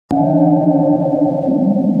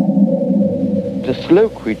a slow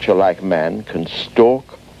creature like man can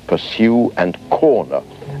stalk, pursue, and corner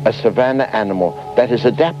a savanna animal that is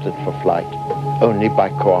adapted for flight only by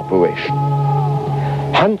cooperation.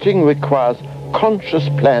 Hunting requires conscious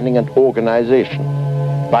planning and organization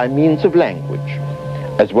by means of language,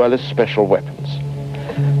 as well as special weapons.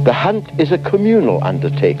 The hunt is a communal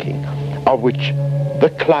undertaking, of which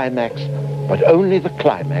the climax, but only the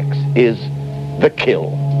climax, is the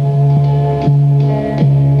kill.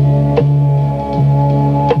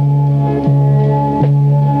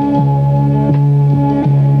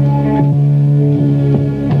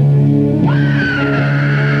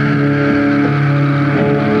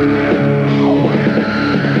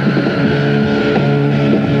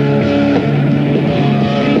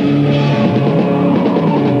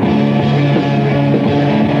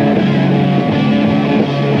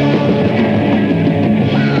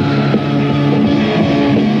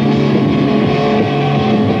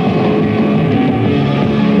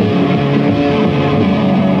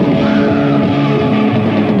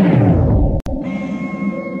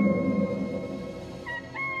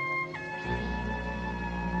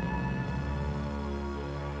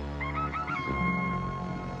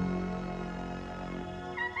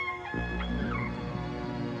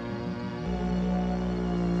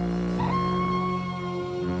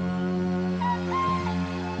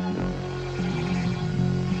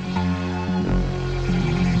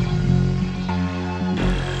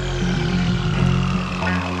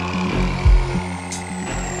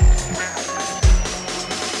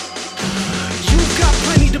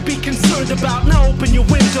 About now, open your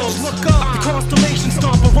windows. Look up, the constellation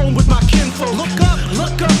stomp around with my kinfolk.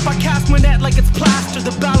 Look up, I cast my net like it's plaster.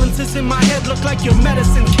 The balances in my head look like your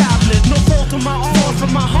medicine cabinet. No fault on my arm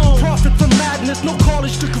from my home. Profit from madness, no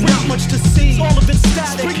college degree, not much to see. All of it's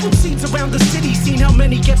static. Sprinkled seeds around the city, seen how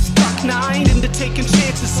many get stuck. Now I ain't into taking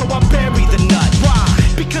chances, so I bury the nut. Why?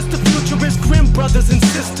 Because the future is grim, brothers and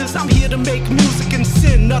sisters. I'm here to make music and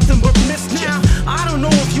sin, nothing but mischief. Now, I don't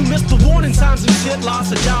know if you missed the warning signs and shit.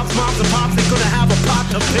 Lots of jobs, moms and pops, they're gonna have a pot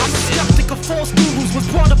to piss. I'm a skeptic of false gurus, was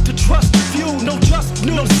brought up to trust few. No just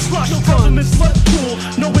news, no slush, no government flood pool,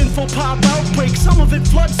 no info pop outbreak, some of it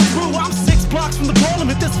floods through. I'm 6 blocks from the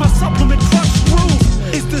parliament, this my supplement crushed through.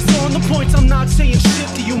 Is this on the points? I'm not saying shit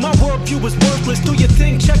to you. My worldview is worthless. Do your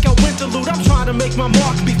thing, check out Interlude. I'm trying to make my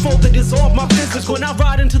mark before they dissolve my fingers. When I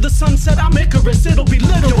ride into the sunset, I'm Icarus. It'll be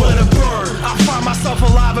literal. Yo, let it burn. I find myself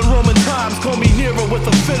alive in Roman times. Call me Nero with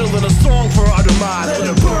a fiddle and a song for our demise. Let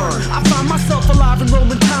it burn. I find myself alive in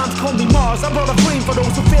Roman times. Call me Mars. I brought a flame for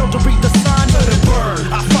those who failed to read the signs. Let it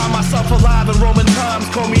burn. I find myself alive in Roman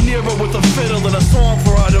times. Call me Nero with a fiddle and a song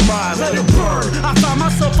for our demise. Let it burn. I find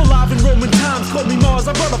myself alive in Roman times. Call me Mars.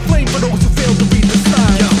 I brought a flame for those who failed to read the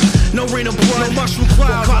signs. No rain of blood, no mushroom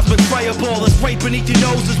cloud, no cosmic fireball that's right beneath your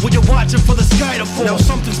noses when you're watching for the sky to fall. Now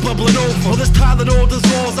something's bubbling over. Well, this Tylenol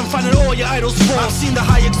dissolves. I'm finding all your idols fall. I've seen the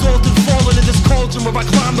high exalted falling in this cauldron where I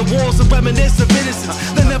climb the walls and reminisce of innocence.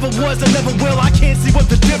 There never was, there never will. I can't see what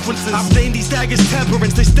the difference is. I've named these daggers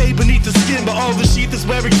temperance. They stay beneath the skin, but all the sheath is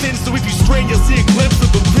wearing thin. So if you strain, you'll see a glimpse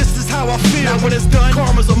of them. This is how I feel. Now when it's done,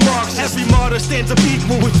 karma's a mark. Every martyr stands up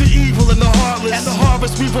equal with the evil and the heartless. And the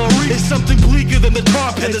harvest we've all reaped is something bleaker than the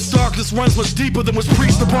tar pit. And this darkness runs much deeper than was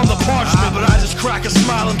preached upon the parchment. But I just crack a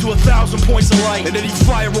smile into 1,000 points of light. And any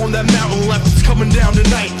fire on that mountain left is coming down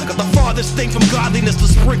tonight. I got the farthest thing from godliness to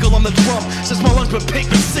sprinkle on the drum. Since my lungs been pink,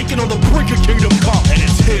 been sinking on the brink of kingdom come. And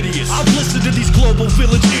it's hideous. I've listened to these global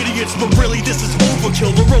village idiots, but really this is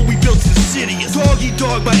overkill. The road we built's insidious. Dog eat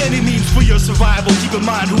dog by any means for your survival. Keep in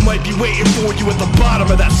mind who might be waiting for you at the bottom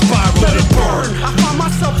of that spiral. Let it burn. I find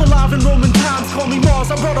myself alive in Roman times. Call me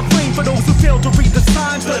Mars. I brought a flame for those who failed to read the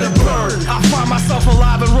signs. Let it burn. I find myself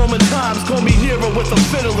alive in Roman times. Call me Nero with a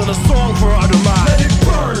fiddle and a song for our demise. Let it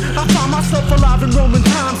burn. I find myself alive in Roman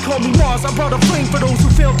times. Call me Mars. I brought a flame for those who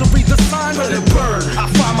failed to read the signs. Let it burn. I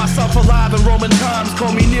find myself alive in Roman times.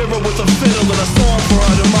 Call me Nero with a fiddle and a song for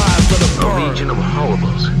our demise. Let it burn. A legion of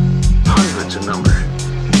horribles, hundreds in number,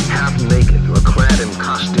 half naked or clad in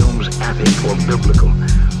costumes epic or biblical,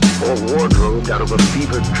 or wardrobed out of a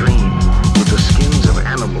fevered dream, with the skins of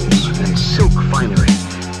animals and silk finery,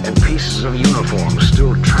 and pieces of uniforms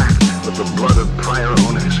still tracked with the blood of prior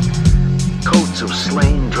owners, coats of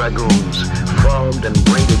slain dragoons, fobbed and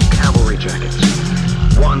braided cavalry jackets,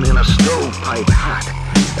 one in a stovepipe hat,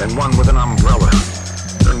 and one with an umbrella,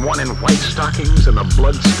 and one in white stockings and a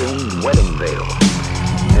blood-stained wedding veil,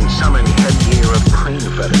 and some in headgear of crane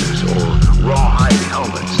feathers or rawhide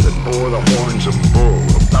helmets that bore the horns of bull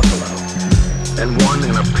or buffalo, and one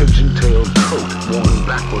in a pigeon-tailed coat worn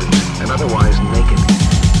backwards and otherwise naked,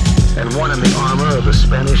 and one in the armor of the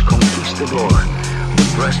Spanish conquistador, with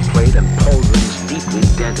breastplate and pauldrons deeply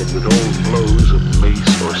dented with old blows of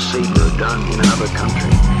mace or saber done in another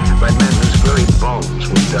country by men whose very bones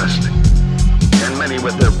were dust. And many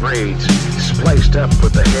with their braids spliced up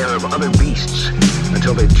with the hair of other beasts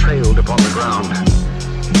until they trailed upon the ground.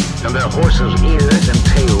 And their horses' ears and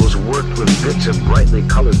tails worked with bits of brightly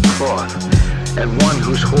colored cloth, and one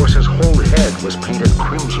whose horse's whole head was painted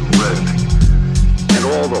crimson red. And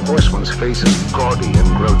all the horsemen's faces gaudy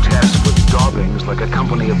and grotesque with daubings like a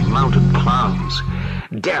company of mounted clowns,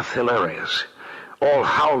 death hilarious, all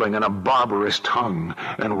howling in a barbarous tongue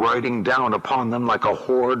and riding down upon them like a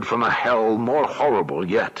horde from a hell more horrible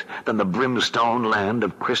yet than the brimstone land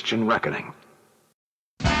of Christian reckoning.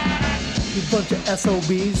 You bunch of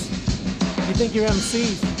SOBs. You think you're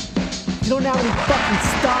MCs. You don't have any fucking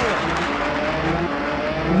style.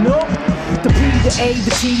 Nope. The P, the A,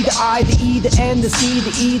 the T, the I, the E, the N, the C,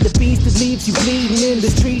 the E, the beast that leaves you bleeding in the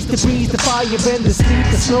streets, the breeze, the fire, and the sleep,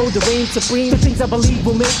 the snow, the rain supreme. The things I believe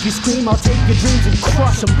will make you scream. I'll take your dreams and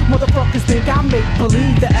crush them. Motherfuckers think I make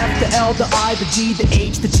believe. The F, the L, the I, the G, the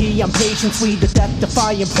H, the G. I'm patient, sweet, the death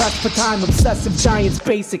defying, pressed for time, obsessive giants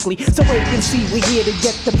basically. So wait and see, we're here to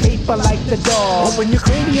get the paper like the dog. Open your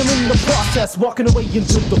cranium in the process, walking away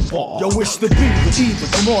into the fall. Yo, wish the B, the either.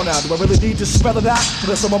 Come on now, do I really need to spell it out?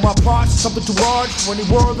 But some of my parts, something too large for any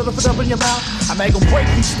word that'll fit up in your mouth. I make them break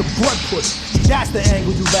each the blood pudding. See, that's the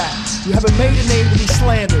angle you at. You haven't made a name to be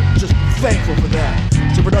slandered. Just be thankful for that.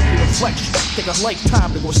 Give it up your reflection. Take a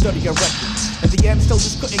lifetime to go study your record. At the end, still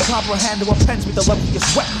just couldn't comprehend our pens with the loveliest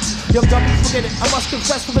weapons. Young dummies, forget it. I must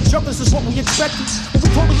confess from the jump, this is what we expected. When we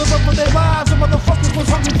told them to run for their lives, the motherfuckers was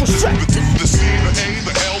hungry for sex. The C, the A,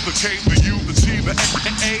 the L, the K, the U, the T, the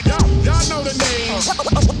A. Y'all know the names.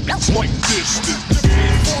 Like this. The B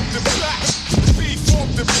form the black. The B form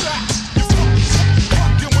the black. You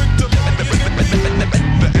fucking with the lion and me.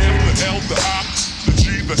 The M, the L, the I, the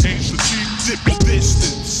G, the H, the T.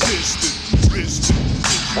 Distance.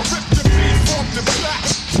 Rip the B form the black.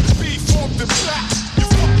 The B form the black. You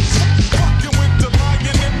fucking with the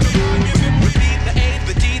lion and me. The B, the A,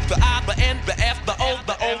 the D, the I, the N, the F, the O,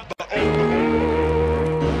 the O, the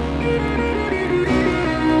O.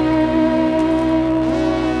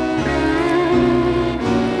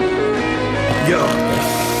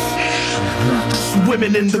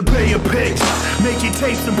 Swimming in the Bay of Pigs, making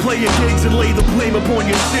tapes and play your gigs and lay the blame upon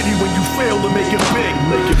your city when you fail to make it big.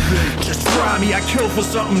 Just try me, I kill for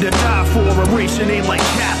something to die for. A ration ain't like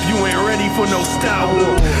Cap, you ain't ready for no Star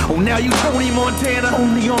War. Oh, now you Tony Montana,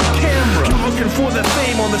 only on camera. You're looking for the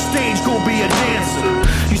fame on the stage, go be a dancer.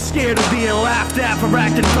 You scared of being laughed at for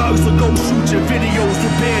acting thugs, so go shoot your videos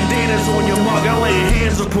with bandanas on your mug. I lay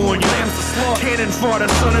hands upon you. Cannon fodder,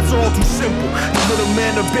 son, it's all too simple. You little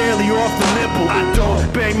men are barely off the nipple. I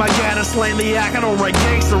don't bang my gat slightly act. I don't write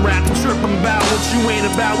gangster rap. I'm tripping about what you ain't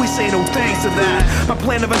about. We say no thanks to that. My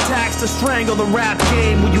plan of attack's to strangle the rap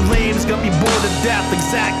game. When you lames got me bored to death.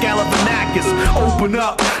 Exact Galifianakis. Open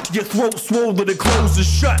up to your throat swollen and closes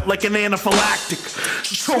shut like an anaphylactic.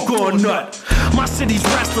 Choke or nut. My city's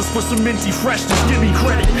restless for some minty freshness. Give me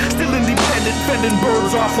credit. Still independent, fending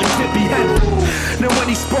birds off like Tippy Hendrix. Now when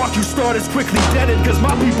he spark you start is quickly deaded. Cause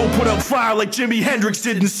my people put out fire like Jimi Hendrix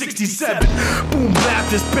did in '67. Boom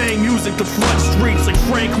Baptist bang music to flood streets like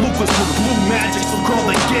Frank Lucas with blue magic. So call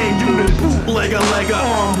the gang unit bootlegger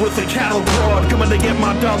armed with a cattle prod. Coming to get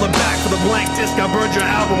my dollar back for the blank disc I burned your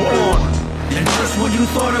album on. And just when you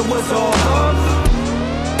thought it was all love,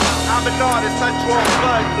 I'm an artist, I draw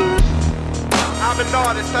blood. I'm an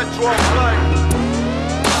artist, I draw blood.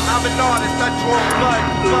 I'm an artist, I draw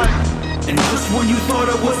blood. And just when you thought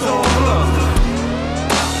it was all love,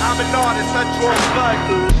 I'm an artist, I draw blood.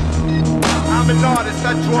 I'm an artist,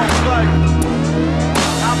 I draw blood.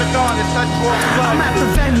 I'm an artist, I draw blood. I'm at the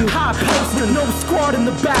venue, high poster, no squad in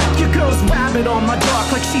the back. Your girl's rabbit on my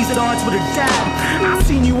jock like she's at odds with her dad. I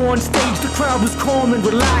seen you on stage, the crowd was calm and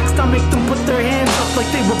relaxed. I make them put their hands up like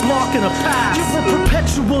they were blocking a pass. You're a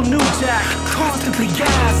perpetual new jack, constantly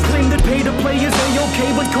gassed. Claim that pay to play is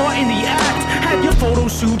A-okay when caught in the act. Had your photo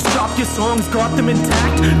shoots, dropped your songs, got them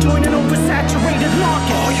intact. Join an oversaturated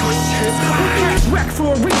market. oh your shit's We whack. catch wreck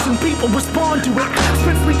for a reason, people respond to it.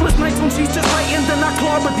 Spend sleepless nights when she's just writing, then I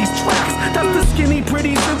claw with these tracks. That's the skinny,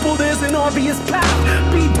 pretty, simple, there's an obvious path.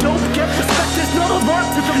 Be dope, get respect, there's not a lot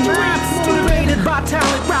to the math. Motivated by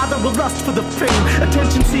talent, rather a lust for the fame.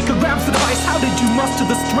 Attention seeker grabs the device, how did you muster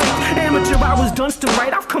the strength? Amateur, I was Dunstan,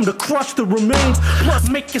 right? I've come to crush the remains. Plus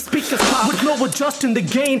make your speakers pop with no adjusting the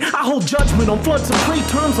gain. I hold judgment on floods of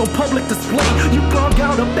preterms on public display. You bug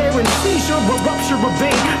out up there and seizure or rupture a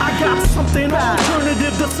vein. I got something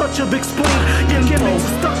alternative to such a big spleen. Your gimmicks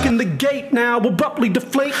stuck in the gate now, abruptly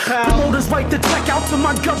deflate. Promoters write the check out to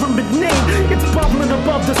my government name. It's bubbling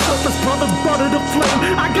above the surface, brother, butter the flame.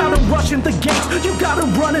 I gotta rush in the gates, you gotta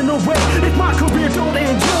run in away. If my career don't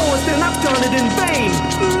end yours, then I've done it in vain.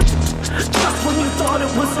 Just when you thought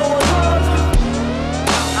it was all love.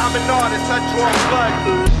 I'm an artist, I draw blood.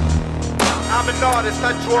 I'm an artist,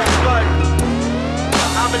 I draw blood.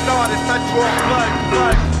 I'm an artist, I draw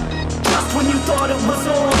blood. Just when you thought it was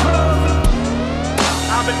all love.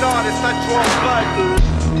 I'm an artist, I draw blood.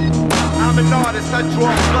 I'm an artist, I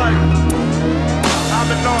draw blood. I'm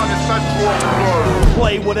an artist, I draw blood.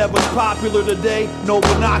 Play whatever's popular today, no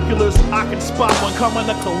binoculars, I can spot one coming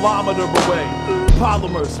a kilometer away.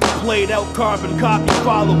 Polymers, played out carbon copy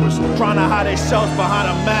followers, trying to hide themselves behind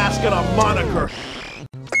a mask and a moniker.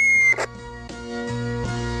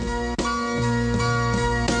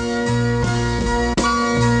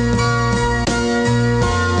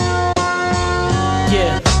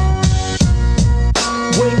 Yeah.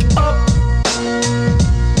 Wake up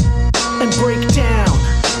and break down.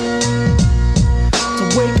 To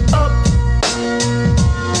wake up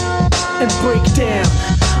and break down.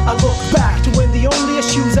 I look back to when the only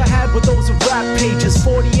issues I had were those of rap pages.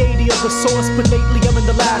 40-80 of the source, but lately I'm in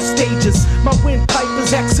the last stages. My windpipe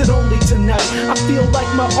is exit only tonight. I feel like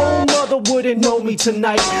my own mother wouldn't know me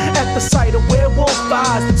tonight. At the sight of werewolf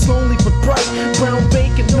eyes that's lonely but bright. Brown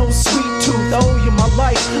bacon, no sweet tooth, I owe you my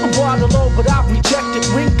life. I'm water low, but I've rejected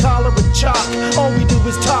ring collar and chalk. All we do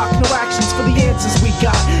is talk, no actions for the answers we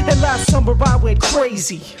got. And last summer I went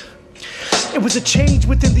crazy. It was a change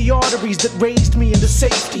within the arteries that raised me into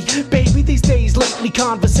safety. Baby, these days lately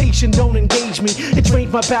conversation don't engage me. It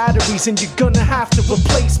drained my batteries and you're gonna have to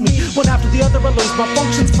replace me. One after the other I lose my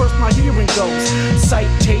functions, first my hearing goes.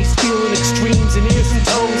 Sight, taste, feeling extremes in ears and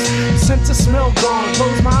toes. Sense of smell gone,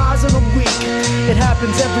 close my eyes and I'm weak. It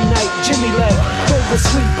happens every night, Jimmy left, go to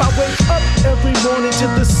sleep. I wake up every morning to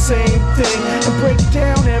the same thing and break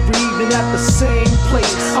down every evening at the same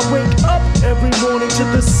place. I wake up every morning to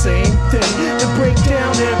the same thing and break down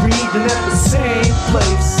every evening at the same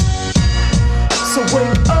place. So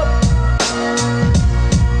wake up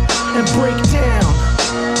and break down.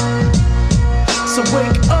 So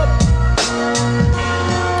wake up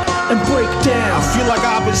and break down. I feel like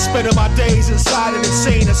I've been spending my days inside an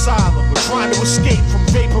insane asylum. We're trying to escape from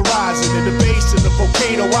vaporizing in the basin of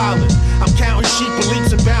Volcano Island. I'm counting sheep in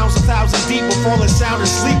leaps and bounds 1,000 deep. We're falling sound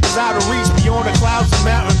asleep is out of reach beyond the clouds and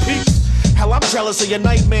mountain peaks. Hell, I'm jealous of your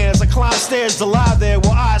nightmares. I climb stairs to lie there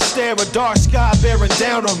while I stare a dark sky bearing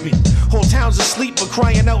down on me. Whole town's asleep but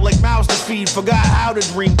crying out like mouths to feed. Forgot how to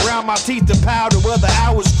dream. Ground my teeth to powder where the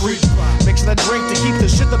hours creep. Mixing a drink to keep the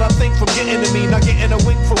shit that I think from getting to me. Not getting a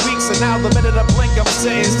wink for weeks, and now the minute I blink I'm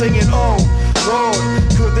sitting singing, oh Lord,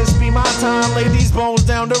 could this be my time? Lay these bones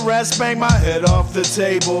down to rest, bang my head off the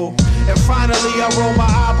table. And finally I roll my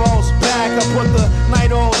eyeballs back. I put the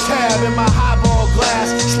night on tab in my highball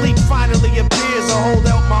glass. Sleep finally appears. I hold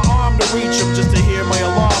out my arm to reach him just to hear my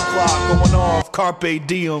alarm clock going off. Carpe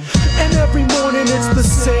diem. And every morning it's the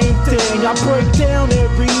same thing. I break down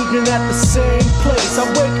every evening at the same place. I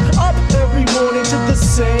wake up every morning to the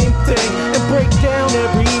same thing and break down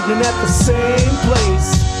every evening at the same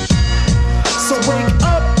place. So wake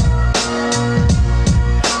up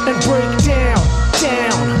and break down,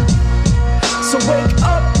 down. So wake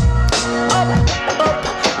up,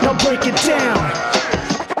 now break it down.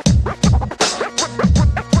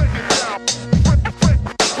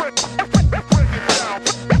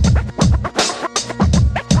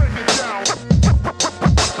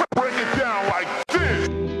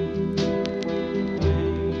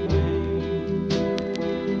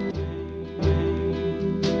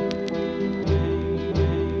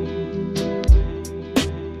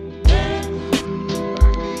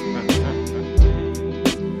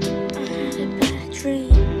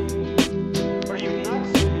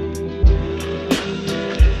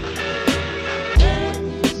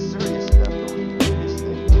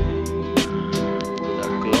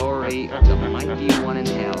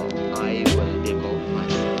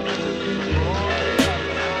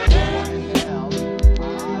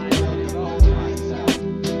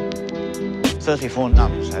 Four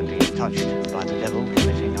nuns had been touched by the devil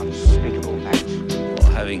committing unspeakable acts.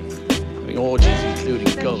 Well, having orgies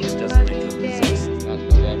including ghosts doesn't make them possessed.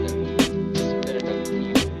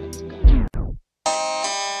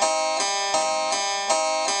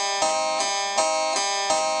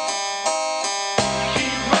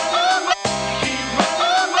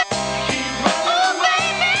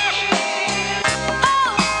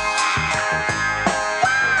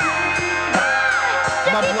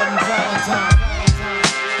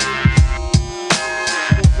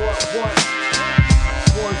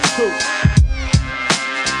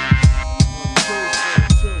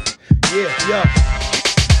 Yo.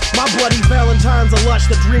 My bloody Valentine's a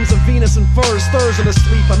lush that dreams of Venus and furs. Stirs in a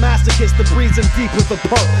sleep, a masochist that breathes in deep with a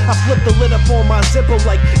perk. I flip the lid up on my zipper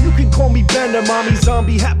like, you can call me Bender. Mommy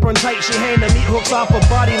zombie, Hepburn tight, she handed meat hooks off her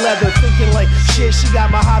body leather. Thinking like, shit, she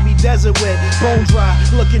got my hobby desert with. Bone dry,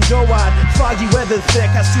 looking doe-eyed, foggy weather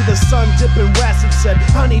thick. I see the sun dipping west and said,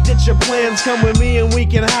 honey, ditch your plans, come with me and we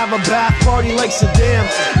can have a bath party like Saddam.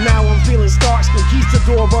 Now I'm feeling stark,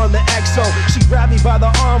 conquistador on the XO. She grabbed me by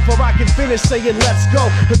the arm for I can finish saying let's go.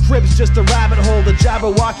 The crib's just a rabbit hole, the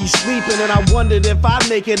Jabberwocky sleeping, and I wondered if I'd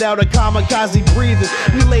make it out of kamikaze breathing.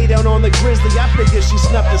 We lay down on the grizzly, I figured she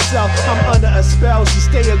snuffed herself. I'm under a spell, she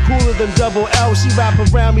staying cooler than double L. She wrap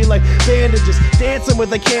around me like bandages, dancing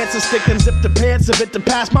with a cancer stick and zip the pants of it to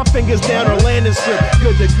pass my fingers down her landing strip.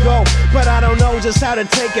 Good to go, but I don't know just how to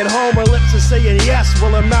take it home. Her lips are saying yes,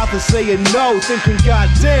 while her mouth is saying no. Thinking,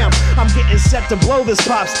 goddamn, I'm getting set to blow this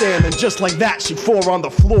pop stand, and just like that, she fall on the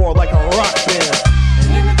floor like a rock band.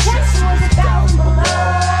 And the text was down below.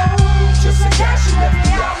 Just like that, she left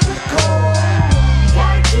me out in the cold. You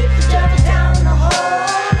gotta keep the devil down in the hole.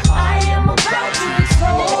 I am about to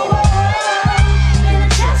explode. And the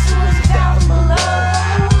text was down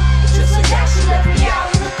below. Just like that, she left me out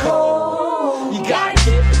in the cold. You gotta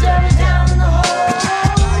keep the devil down in the hole.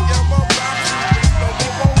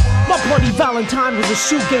 My bloody Valentine was a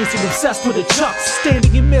shoegazer obsessed with her chucks.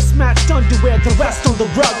 Standing in mismatched underwear, the rest on the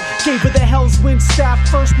rug. Gave her the Hell's Wind staff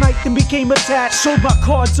first night, then became attached. Showed my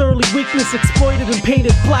cards early, weakness exploited and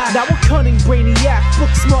painted black. Now a cunning brainiac,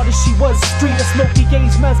 book smart as she was street. A smoky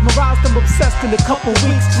gaze mesmerized, I'm obsessed in a couple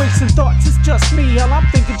weeks. Racing thoughts, it's just me, hell I'm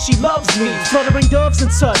thinking she loves me. Fluttering doves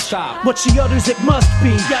and such, what she utters it must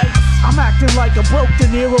be. I'm acting like a broke De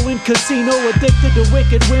Niro in casino. Addicted to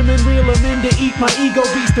wicked women, reel them in to eat my ego.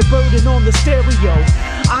 Beast a burden on the stereo.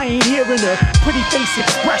 I ain't hearing her pretty face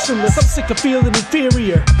expressionless. I'm sick of feeling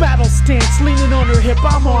inferior. Battle stance, leaning on her hip,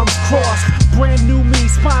 I'm arms crossed. Brand new me,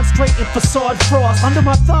 spine straight and facade frost. Under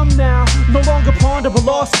my thumb now, no longer ponder a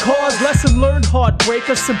lost cause. Lesson learned,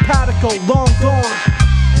 heartbreaker, simpatico, long gone.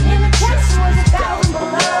 And the text was down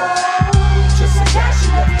below. Just like that, she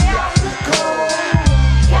left me out in the cold.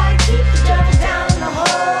 You gotta keep the devil down in the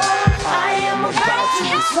hole. I am about to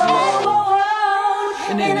explode.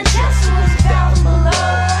 And the text was down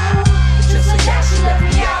below. Just like that, she left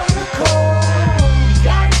me out in the cold. You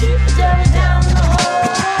gotta keep the devil down in the hole.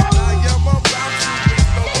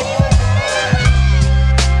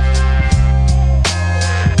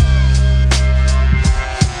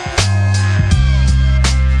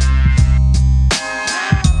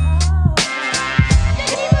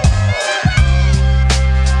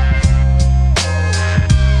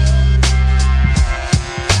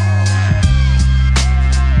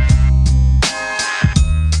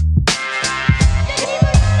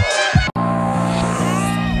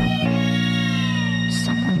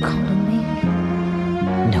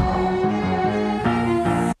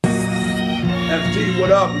 What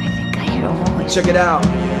up? Check it out.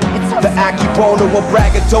 The Accubono or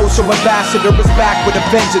braggadocio ambassador is back with a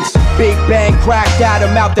vengeance. Big bang cracked at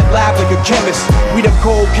him out that lab like a chemist. We the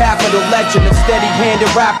cold capital legend and steady-handed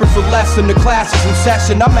rappers with less in the classes in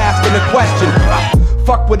session. I'm asking a question.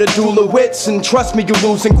 Fuck with a duel of wits, and trust me, you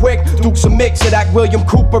losing quick. Dukes a mix of that William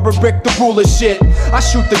Cooper and Rick the Ruler shit. I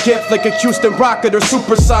shoot the gift like a Houston rocket or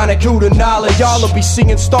supersonic. Who the knowledge? Y'all'll be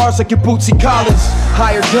seeing stars like your Bootsy Collins.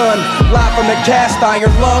 Higher gun, live from the cast iron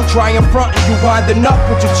lung. Try in front and you winding up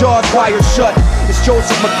with your jaws wired shut. It's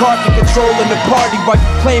Joseph McCarthy controlling the party while you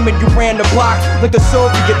claiming you ran the block like the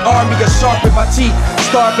Soviet army. I sharpen my teeth,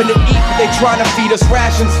 starving to eat, but they trying to feed us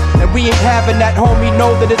rations. And we ain't having that, homie,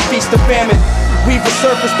 know that it's feast of famine. We've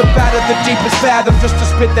resurfaced the bat of the deepest fathom just to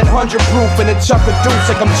spit that 100 proof and then chuck a deuce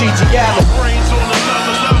like I'm Gigi Allen. Brains on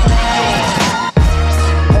another level beyond.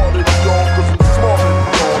 Harder than y'all, cause I'm smarter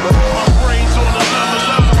than y'all. My brains on another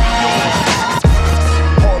level beyond.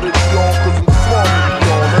 Harder than y'all, cause I'm smarter than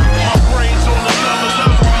y'all. My brains on another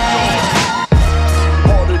level beyond.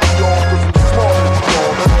 Harder than y'all, cause I'm smarter than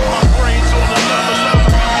y'all. My brains on another level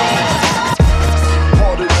beyond.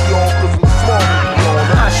 Harder than y'all, cause I'm smarter than y'all.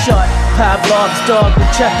 I shot Pavlov's dog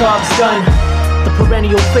with Chekhov's gun. The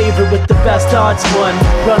perennial favorite with the best odds won.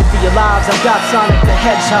 Run for your lives, I've got Sonic the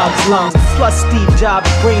Hedgehog's lungs. Plus Steve Jobs,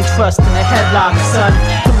 brain trust in a headlock, son.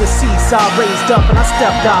 From the seesaw raised up and I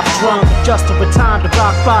stepped off drunk. Just over time to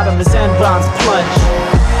rock bottom as Enron's plunge.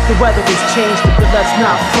 The weather has changed but let's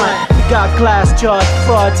not front. We got glass jawed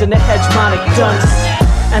frauds and the hegemonic dunce.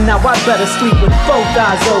 And now I better sleep with both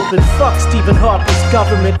eyes open. Fuck Stephen Harper's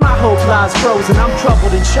government, my hope lies frozen. I'm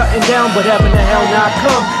troubled and shutting down whatever the hell not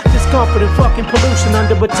come. This discomfort and fucking pollution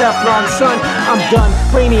under a Teflon sun. I'm done.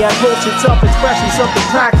 Brainiac bullshit, self-expression, something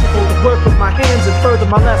practical to work with my hands and further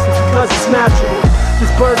my lessons because it's natural. This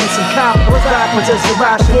burdensome capital is backwards as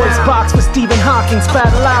irrational. Voice box with Stephen Hawking, spat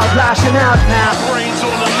aloud, lashing out now. Brains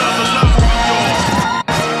on another level,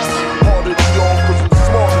 Harder than y'all, cause I'm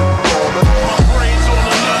smarter than y'all. my brains on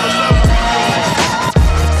another level,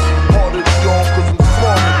 Harder than y'all, cause I'm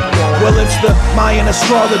smarter than y'all. Well, it's the Mayan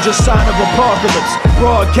astrologer sign of apocalypse.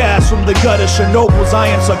 Broadcast from the gut of Chernobyl's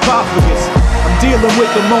iron sarcophagus. I'm dealing with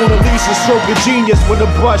the Mona Lisa stroke of genius. When the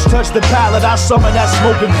brush touched the palette, I summon that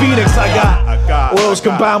smoking phoenix. I got oils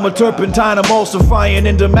combined with turpentine, emulsifying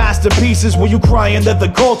into masterpieces. Were you crying that the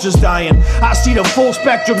culture's dying? I see the full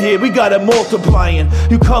spectrum here, we got it multiplying.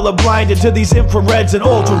 You color blinded to these infrareds and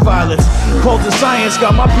ultraviolets. Cult of science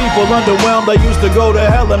got my people underwhelmed. I used to go to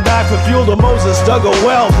hell and back for fuel to Moses dug a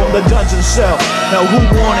well from the dungeon cell. Now who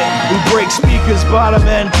want it? We break speakers, bottom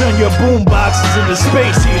end, turn your boom boxes into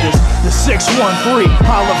space heaters. The 613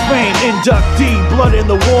 Hall of Fame inductee, blood in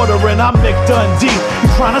the water and I'm Mick Dundee. You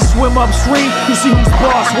trying to swim upstream? You see who's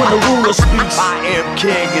boss when the ruler speaks. I am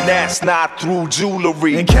king and that's not through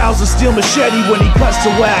jewelry. And cows will steal machete when he cuts to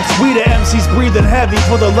wax. We the MCs breathing heavy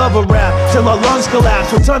for the love of rap, till our lungs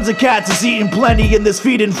collapse with tons of cats is eating plenty. In this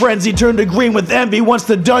feeding frenzy turned to green with envy once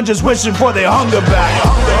the dungeons wishing for their hunger back.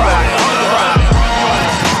 Hunger back.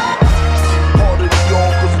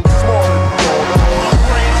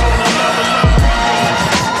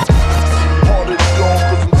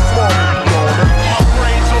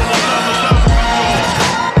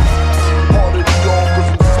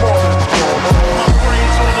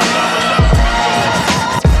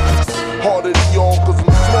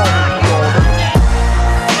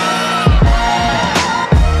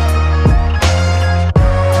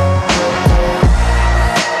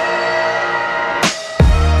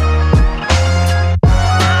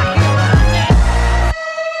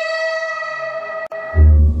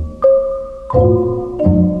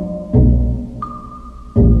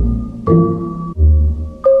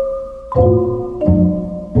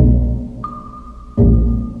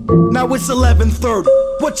 Now it's 11:30.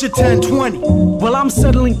 What's your 10:20? Well, I'm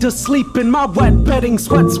settling to sleep in my wet bedding,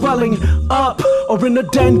 sweat swelling up, or in a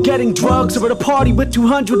den getting drugs, or at a party with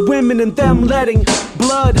 200 women and them letting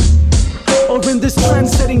blood, or in this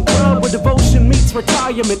trend-setting club where devotion meets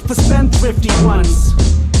retirement for spendthrifty ones.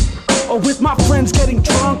 Or with my friends getting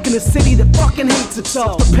drunk in a city that fucking hates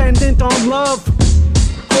itself, dependent on love.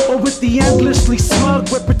 Or with the endlessly smug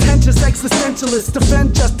where pretentious existentialists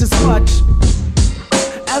defend just as much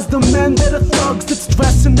as the men that are thugs that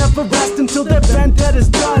stress and never rest until their vendetta's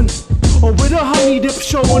done. Or with a honey dip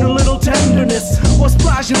showing a little tenderness, or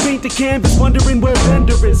splash and paint the canvas wondering where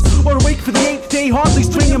Bender is, or wait for the 8th day hardly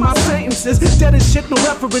stringing my sentences, dead as shit, no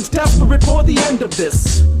reference, desperate for the end of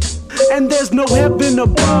this. And there's no heaven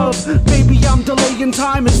above, maybe I'm delaying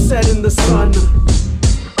time and setting the sun.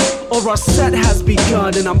 Or our set has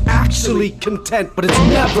begun and I'm actually content, but it's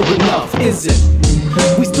never enough, is it?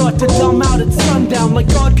 We start to dumb out at sundown like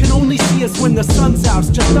God can only see us when the sun's out, it's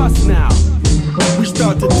just us now. We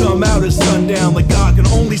start to dumb out at sundown like God can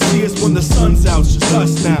only see us when the sun's out, it's just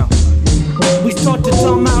us now. We start to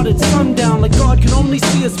dumb out at sundown like God can only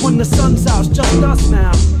see us when the sun's out, it's just us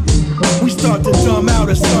now. We start to dumb out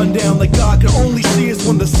at sundown like God can only see us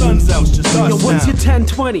when the sun's out, it's just us Yo, what's now. your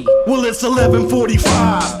 10:20? Well, it's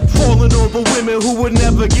 11:45, falling over women who would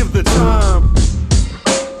never give the time.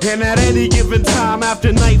 And at any given time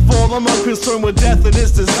after nightfall, I'm unconcerned with death and its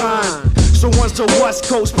design. So once the West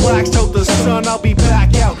Coast blacks out the sun, I'll be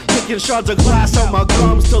back out, kicking shards of glass out my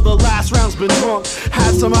gums till the last round's been drunk.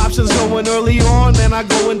 Had some options going early on, then I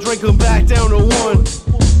go and drink them back down to one.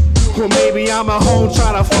 Or maybe I'm at home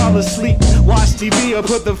trying to fall asleep, watch TV or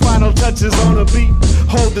put the final touches on a beat.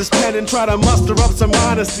 Hold this pen and try to muster up some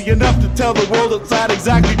honesty, enough to tell the world outside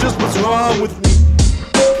exactly just what's wrong with me.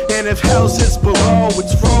 And if hell sits below,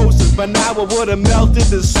 it's frozen. But now it would've melted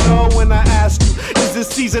the snow. When I ask you, is this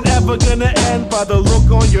season ever gonna end? By the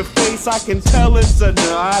look on your face, I can tell it's a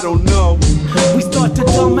no, I don't know. We start to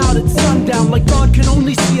dumb out at sundown like God can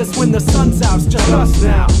only see us when the sun's out, it's just us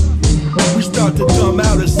now. We start to dumb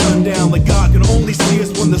out at sundown like God can only see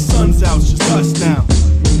us when the sun's out, it's just us now.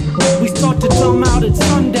 We start to dumb out at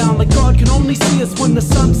sundown like God can only see us when the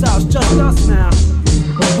sun's out, it's just us now.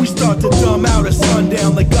 We start to dumb out at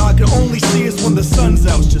sundown like God can only see us when the sun's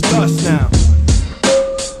out, it's just us now.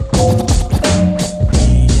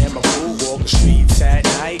 Me and my crew walk the streets at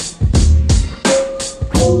night.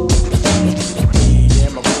 Me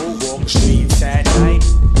and my crew walk the streets at night.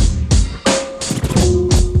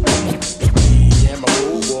 Me and my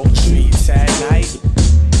crew walk the streets at night.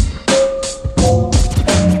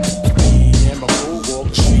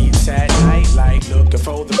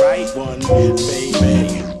 right one, baby.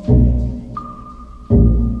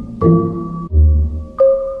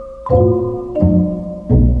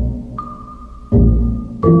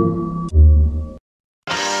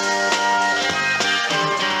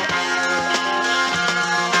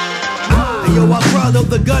 Yo, I crawled up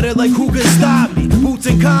the gutter like who could stop me? Boots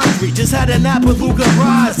and concrete, just had a nap with Luca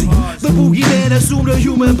Brasi. The boogeyman assumed a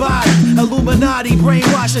human body. Illuminati,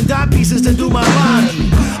 brainwashing dot pieces to do my laundry.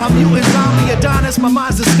 I'm mutant zombie Adonis, my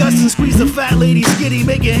mind's disgusting. Squeeze the fat lady skitty,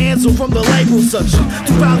 making Hansel from the liposuction.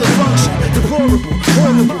 2-pound function, deplorable,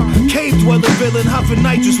 horrible. Cave dweller villain, huffing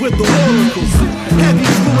nitrous with the oracles. Heavy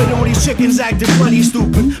fluid on these chickens acting plenty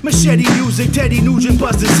stupid. Machete music, Teddy Nugent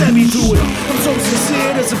busting semi to it. I'm so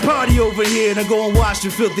sincere, there's a party over here. And I go and wash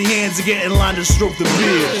your filthy hands and get in line to stroke the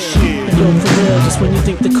beard. Shit. Yo, for real, just when you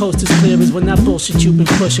think the coast is clear is when that bullshit you've been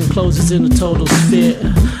pushing closes in a total sphere.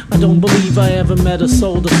 I don't believe I ever met a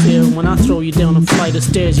soul to fear. And when I throw you down a flight of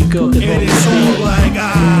stairs, you go get and it's all like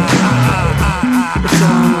it's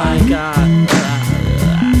all like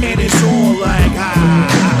and it's all like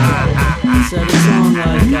I said it's all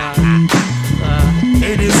like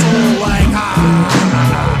and it's all like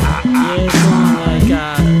yeah, it's all like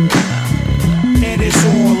and it's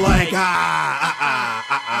all like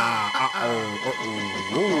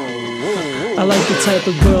I like the type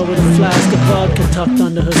of girl with a flask of vodka tucked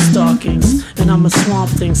under her stockings. And I'm a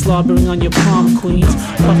swamp thing slobbering on your prom queens.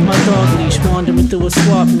 Off my dog leash, wandering through a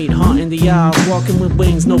swap meet, haunting the aisle, walking with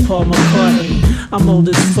wings, no Paul McCartney. I'm old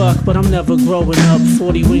as fuck, but I'm never growing up.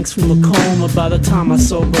 40 winks from a coma by the time I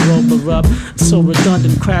sober up. So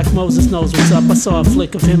redundant, crack Moses knows what's up. I saw a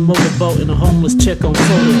flick of him motorboating a homeless chick on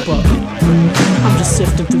photo bucket. I'm just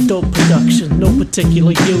sifting through dope production, no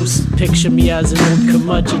particular use. Picture me as an old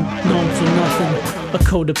curmudgeon, known for nothing, a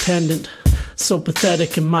codependent. So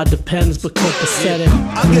pathetic in my depends, but copacetic.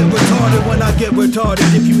 I get retarded when I get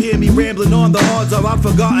retarded. If you hear me rambling on the odds of I've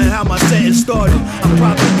forgotten how my sentence started. I'm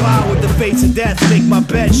propping power with the face of death. Make my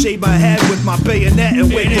bed, shave my head with my bayonet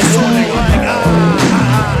and wake the morning like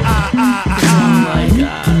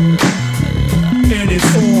and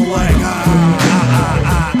it's all like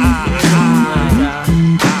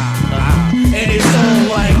and it's all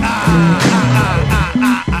like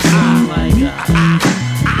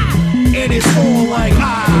and it's all like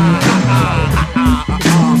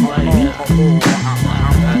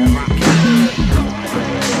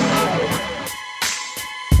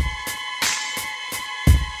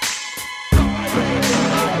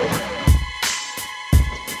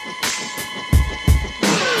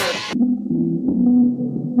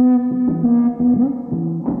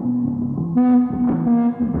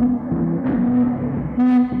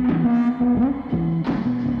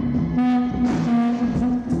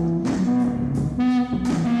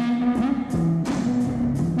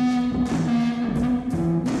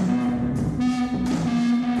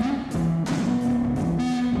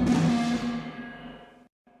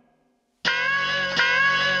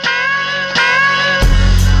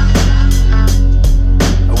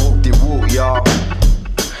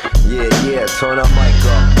turn that mic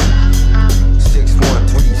up.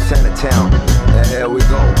 613 Centertown. And here we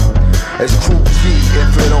go. It's Crew G,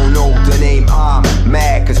 if you don't know the name, I'm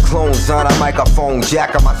mad, cause clones on a microphone,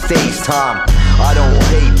 jack on my stage time. I don't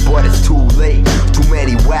hate, but it's too late. Too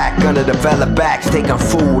many whack, underdeveloped backs taking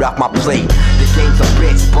food off my plate. The game's a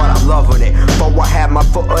bitch, but I'm loving it. Before I had my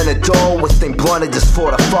foot on the door, was staying blunted just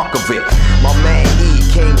for the fuck of it. My man E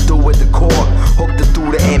came through with the chord, hooked it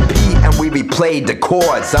through the MP, and we replayed the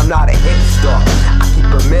chords. I'm not a hipster, I keep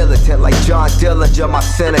it militant like John Dillinger, my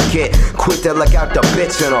syndicate. Quick to look out the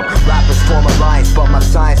bitch in them. Rappers form alliance, but my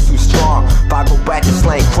science too strong. If I go back to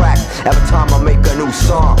slang crack, every time I make a new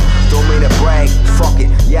song. Don't mean to brag, fuck it,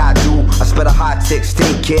 yeah I do. I spit a hot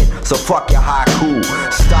 16 kid, so fuck your haiku.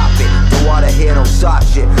 Stop it, don't wanna hear no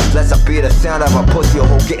soft shit. Let's be the sound of a pussy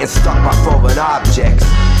hole getting stuck by foreign objects.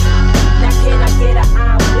 Now can I get an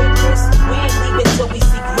eyewitness? We ain't leaving till we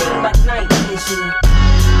see green like night vision.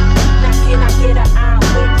 Now can I get an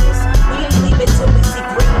eyewitness? We ain't leaving till we see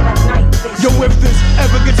green like night vision. Yo, if this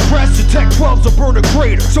ever gets pressed, the Tech 12's a burner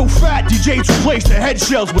crater. So fat, DJs replace the head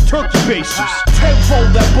shells with turkey bases.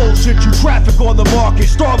 Tenfold that bullshit, you traffic on the market.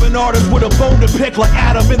 Starving artists with a bone to pick like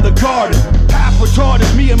Adam in the garden. Half retarded,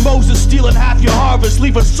 me and Moses stealing half your harvest.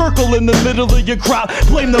 Leave a circle in the middle of your crop,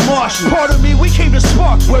 blame the Martians. Pardon me, we came to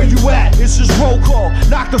spark, where you at? It's just roll call.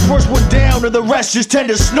 Knock the first one down and the rest just tend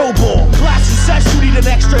to snowball. Class in session, you need an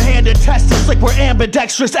extra hand to test us like we're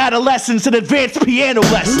ambidextrous adolescents in advanced piano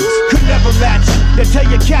lessons. Could never match it. They tell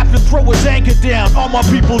your captain throw his anchor get down. All my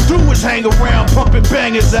people do is hang around, pumping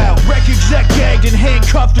bangers out. Wreck exec gagged and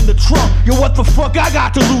handcuffed in the trunk. Yo, what the fuck I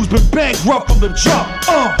got to lose? Been bankrupt from the jump.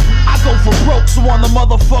 I go for broke, so on the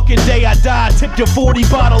motherfucking day I die, tip your 40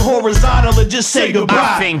 bottle horizontal and just say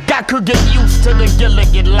goodbye. I think I could get used to the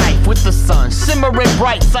Gilligan life with the sun simmering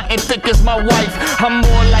bright, something thick as my wife. I'm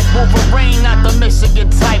more like Wolverine, not the Michigan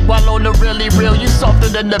type. While on the really real, you softer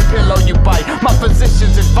than the pillow you bite. My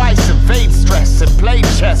physician's advice: evade stress and play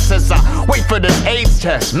chess as I wait for this AIDS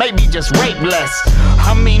test. Maybe just rape less.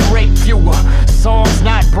 I mean rape fewer. Songs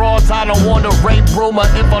not broads. I don't want to rape rumor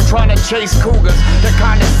if I'm trying to chase cougars. The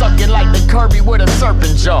kind of sucking like the Kirby with a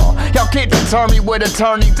serpent jaw. Y'all can't deter me with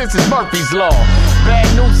attorneys. This is Murphy's Law. Bad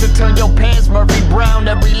news to turn your pants Murphy Brown.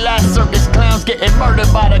 Every last circus clown's getting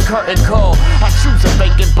murdered by the curtain call. I choose a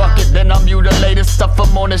vacant bucket, then I mutilate it, stuff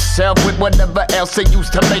them on the shelf with whatever else they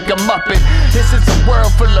used to make a muppet. This is a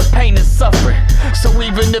world full of pain and suffering, so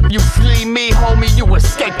even if you flee me, homie, you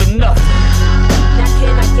escaping nothing. Now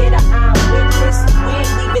can I get an eyewitness? We ain't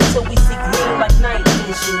leaving till we see green like night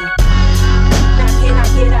vision. Now can I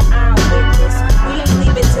get an eyewitness? We ain't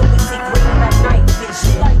leaving till we see green like night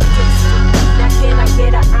vision. Now can I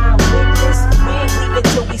get an eyewitness? We ain't leaving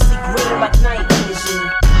till we see green like night vision.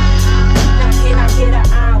 Now can I get an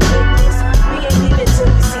eyewitness? We ain't leaving till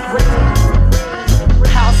we see green.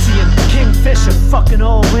 Halcyon, Kingfisher, fucking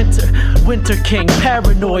all winter. Winter King,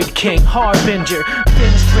 paranoid king, harbinger,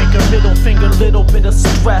 binge drinker, middle finger, little bit of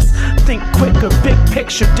stress. Think quicker, big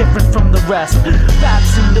picture, different from the rest.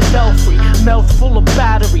 Bats in the belfry, mouth full of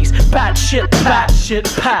batteries. Bat shit,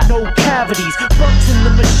 pat, no cavities. Bugs in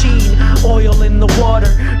the machine, oil in the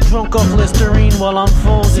water. Drunk off Listerine while I'm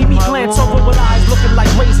folding. See me glance over with eyes looking like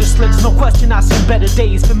razor slits. No question, I seen better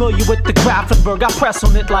days. Familiar with the Grafenberg, I press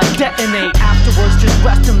on it like detonate. Afterwards, just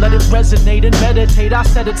rest and let it resonate and meditate. I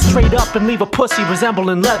said it straight up and leave a pussy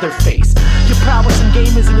resembling Leatherface. Your prowess in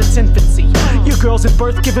game is in its infancy. Your girl's at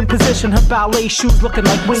birth given position, her ballet shoes looking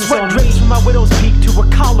like wings. Sweat rays from my widow's peak to her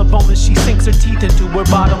collarbone as she sinks her teeth into her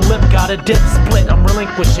bottom lip. Got a dip split, I'm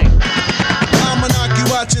relinquishing. I'ma knock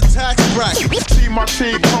you out your tax bracket. See my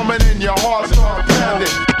team coming in, your heart start pounding.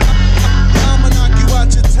 I'ma knock you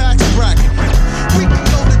out your tax bracket. We can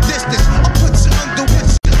go the distance. I'll put you under, put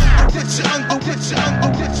you under, put you under,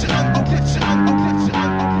 put you under, put you under, put you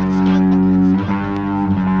under.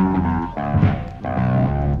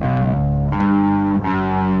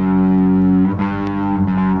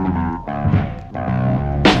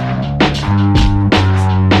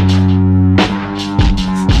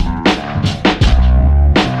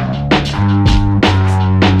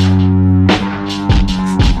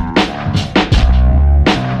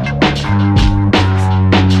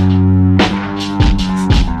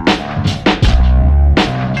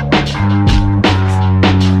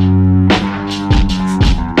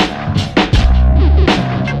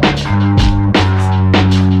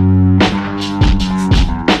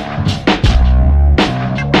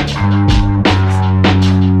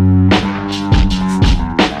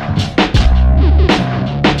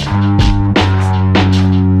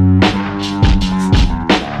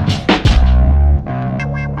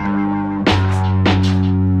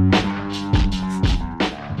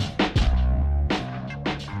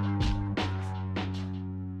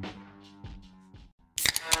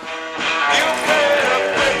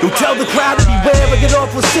 Tell the crowd to beware and get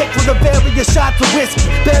awful sick from the various shots of whiskey.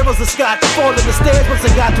 Barrels of scotch, fall in the stairs once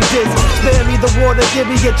I got too dizzy. Spare me the water, give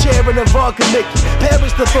me a chair and a vodka Mickey.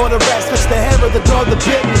 Perish the thought of rest, switch the hair of the dog that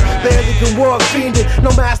bit me. Barely can walk, fiending,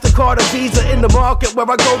 no MasterCard or Visa in the market where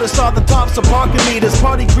I go to saw the tops of parking meters.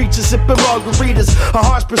 Party creatures sipping margaritas, a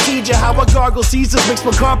harsh procedure. How I gargle Caesars, mix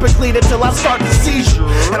my carpet cleaner till I start to seizure.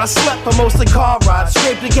 And I slept for mostly car rides,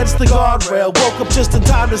 scraped against the guardrail. Woke up just in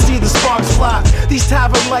time to see the sparks fly. These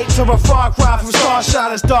tavern lights are a far cry from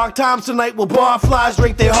starshine. It's dark times tonight where barflies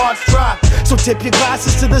drink their hearts dry. So tip your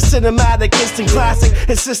glasses to the cinematic, instant classic.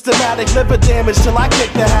 It's systematic, liver damage till I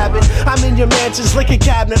kick the habit. I'm in your mansion's liquor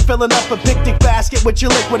cabinet, filling up a picnic basket with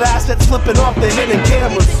your liquid assets, flipping off the hidden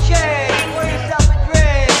cameras.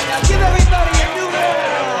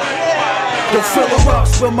 Don't fill her up,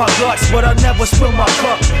 spill my guts, but I never spill my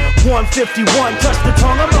cup. 151, touch the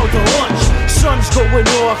tongue, I'm out to lunch. Sun's going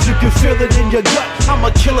off, you can feel it in your gut.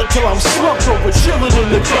 I'ma kill it till I'm slumped over, chillin'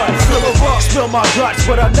 in the cut. Fill her up, spill my guts,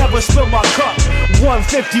 but I never spill my cup.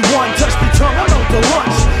 151, touch the tongue, I'm out to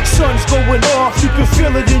lunch. Sun's going off, you can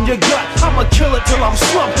feel it in your gut. I'ma kill it till I'm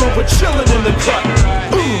slumped over, chillin' in the cut.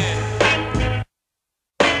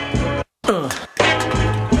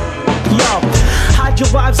 Yo, hide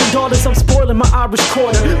your wives and daughters, I'm spoiling in my Irish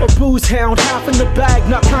quarter. A booze hound, half in the bag,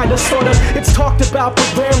 not kinda sorta. It's talked about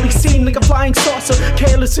but rarely seen, like a flying saucer.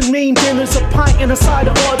 Careless and mean, dinner's a pint and a side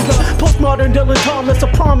of vodka. Postmodern Dylan Thomas, a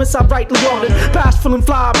promise I rightly ordered. Bashful and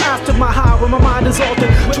fly, mastered my high when my mind is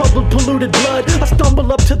altered. Troubled, polluted blood, I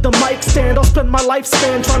stumble up to the mic stand. I'll spend my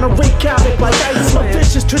lifespan trying to wreak havoc like Iceland. A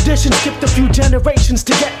vicious tradition skipped a few generations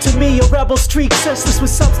to get to me. A rebel streak, senseless with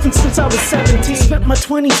substance since I was 17. Spent my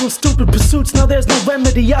 20s on stupid pursuits, now there's no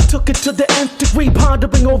remedy. I took it to the nth degree,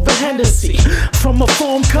 pondering over Hennessy. From a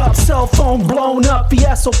foam cup, cell phone blown up. The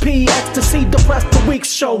SOP, ecstasy, depressed the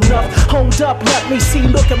weeks shown up. Hold up, let me see,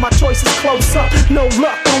 look at my choices close up. No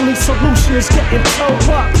luck, only solution is getting towed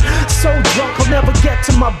up. So drunk I'll never get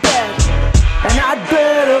to my bed, and I'd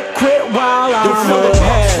better quit while I'm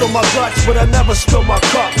ahead. Spill my guts, but I never spill my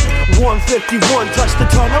cup. 151, touch the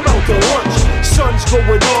tongue, I'm out to lunch. Sun's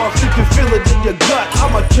going off, you can feel it in your gut.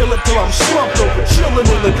 I'ma kill it till I'm slumped over, chilling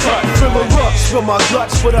in the cut. Fill her up, spill my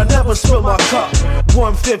guts, but I never spill my cup.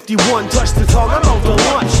 151, touch the tongue, I'm out to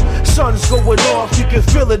lunch. Sun's going off, you can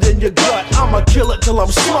feel it in your gut. I'ma kill it till I'm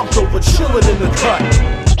slumped over, chilling in the cut.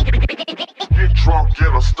 Get drunk,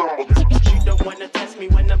 get a stumble. You don't wanna test me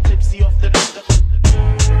when I'm tipsy off the liquor.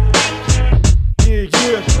 Yeah,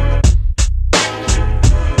 yeah.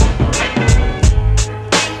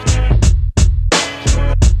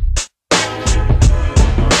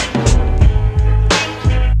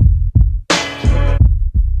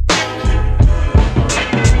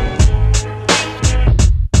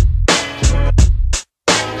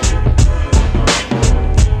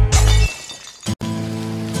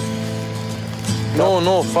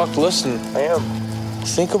 No, fuck, listen. I am.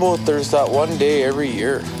 Think about there's that one day every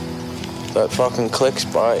year that fucking clicks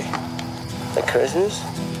by. Like Christmas?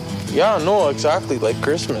 Yeah, no, exactly, like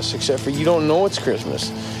Christmas, except for you don't know it's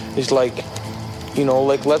Christmas. It's like, you know,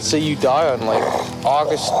 like let's say you die on like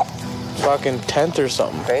August fucking 10th or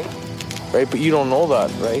something. Right, but you don't know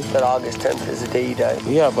that, right? That August 10th is the day you die.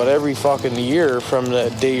 Yeah, but every fucking year from the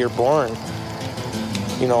day you're born,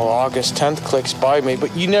 you know, August 10th clicks by me,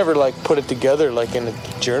 but you never like put it together like in a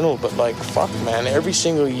journal, but like, fuck man, every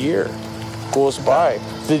single year goes by.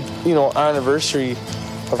 The, you know, anniversary,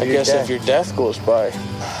 I guess, of your death goes by.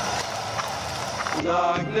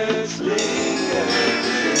 Darkness lingers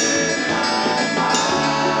in my mind.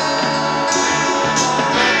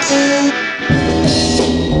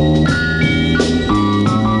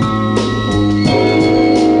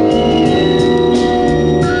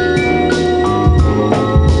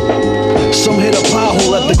 Some hit a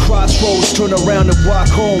pothole at the crossroads, turn around and walk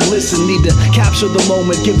home. Listen, need to capture the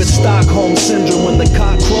moment, give it Stockholm Syndrome. When the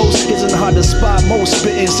cock crows, isn't hard to spot. Most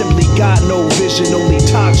spitting simply got no vision, only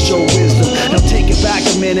talk show wisdom. Now take it back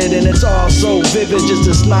a minute and it's all so vivid. Just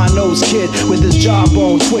a snot-nosed kid with his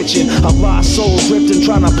jawbone twitching. A lost soul drifting,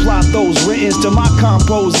 trying to plot those writtens to my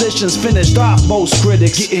compositions. Finished off most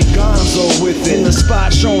critics, getting gonzo with it. In the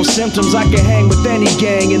spot showing symptoms, I can hang with any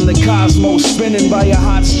gang in the cosmos. Spinning by a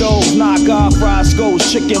hot stove, knock off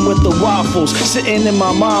Roscoe's chicken with the waffles. Sitting in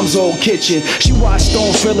my mom's old kitchen. She washed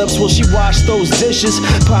Stone Phillips, will she wash those dishes?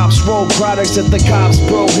 Pops roll products that the cops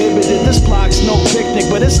prohibited. This block's no picnic,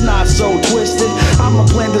 but it's not so twisted. I'ma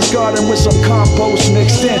plant this garden with some compost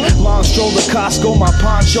mixed in. Long stroll to Costco, my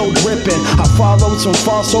poncho dripping. I followed some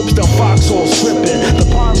false hopes, them foxholes tripping. The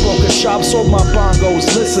pawnbroker shop sold my bongos.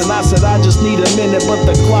 Listen, I said I just need a minute, but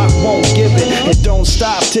the clock won't give it. It don't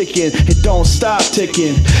stop ticking, it don't stop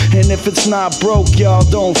ticking. And if it's not broke, y'all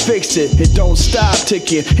don't fix it. It don't stop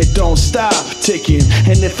ticking, it don't stop ticking.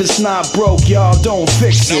 And if it's not broke, y'all don't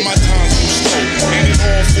fix it. Now my time's too slow, and it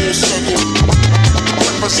all full circle.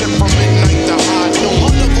 Represent from midnight to high noon. My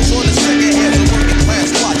knuckles on the second hand of working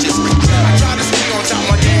class watches. I try to stay on top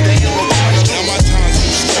of my game, they ain't no watch. Now my time's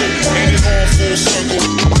too slow, and it all full circle.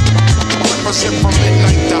 Represent from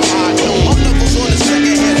midnight to high noon. My knuckles on the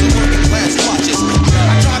second hand of working class watches.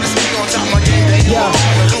 I try to stay on top of my game, they ain't no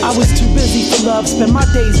watch. I was too busy for love, spent my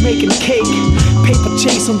days making cake. Paper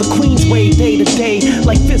chase on the Queensway, day to day.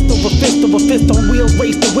 Like fist over fist on wheels,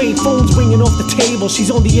 raced away. Phones ringing off the table,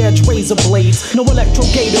 she's on the edge, razor blades. No electro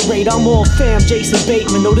Gatorade, I'm all fam, Jason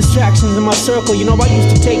Bateman. No distractions in my circle, you know I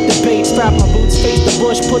used to take the bait. Strap my boots, face the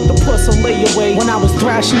bush, put the puss on layaway. When I was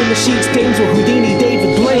thrashing in the sheets, dames with Houdini,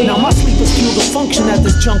 David Blaine. Now my sleep is fuel to function at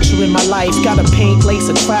this juncture in my life. Gotta paint, lace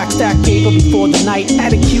a track, stack paper before the night.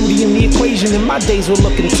 Add a cutie in the equation and my days were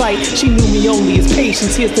looking tight. She knew me only as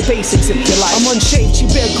patience, here's the basics if you like. I'm unshaved, she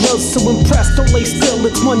bear grills, so impressed, don't lay still.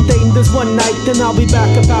 It's one day and there's one night, then I'll be back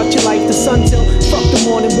about your life. The sun till, fuck the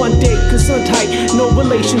morning, one day, cause sun tight. No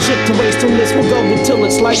relationship to waste on this, we'll go until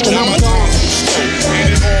it's light, then I'm gone. And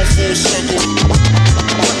it all full circle.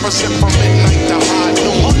 Represent from midnight to high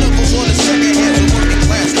noon. My knuckles on the second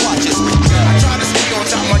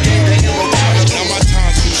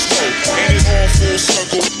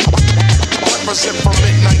Represent from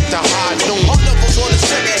midnight to high noon. All levels on the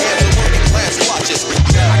second hands of working class watches.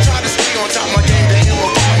 I try to stay on top of my game, they ain't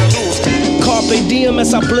gonna lose. Carpe diem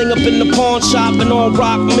as I bling up in the pawn shop, and on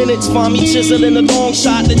rock minutes find me chiseling a long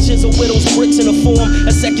shot. The chisel widows bricks in a form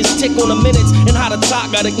as seconds tick on the minutes, and how the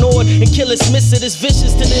top got ignored and killers miss it. It's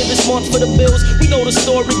vicious to live this month for the bills. We know the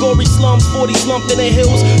story, gory slums, 40s lumped in the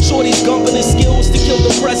hills. Shorty's gumping his skills to kill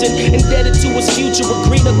the present, indebted to his future with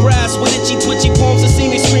greener grass, with itchy twitchy palms that see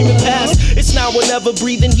me screaming past. It's now or never,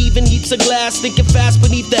 breathing, heaving heaps of glass, thinking fast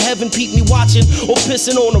beneath the heaven, peep me watching, or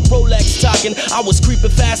pissing on a Rolex talking. I was creeping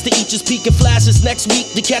fast to each just peeking flashes next week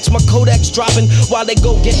to catch my Kodaks dropping, while they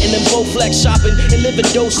go getting them Bowflex shopping and living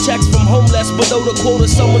dose checks from homeless below the quota.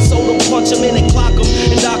 Someone sold them, punch them in and clock them,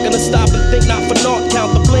 and not gonna stop and think not for naught.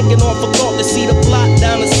 Count the blinking off a thought to see the plot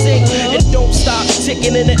down and sing. And don't stop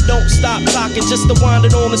ticking and it don't stop talking, just to wind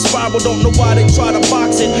it on the spiral. Don't know why they try to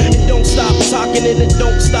box it. And don't stop talking and it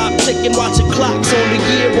don't stop ticking. Watching clocks on the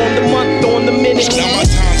year, on the month, on the minute. Now my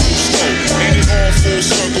time's too slow, and it all full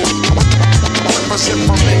circle. Represent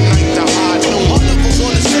from midnight to high noon. All levels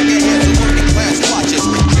on the second hands of working class watches.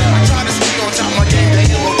 I try to stay on top of my game, they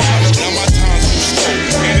ain't gonna lose. Now my time's too slow,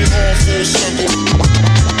 and it all full circle.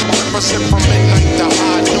 Represent from midnight to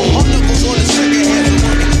high noon. All levels on the second hands of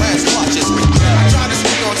working class watches. I try to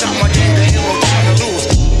stay on top of my game, they ain't gonna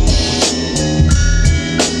lose.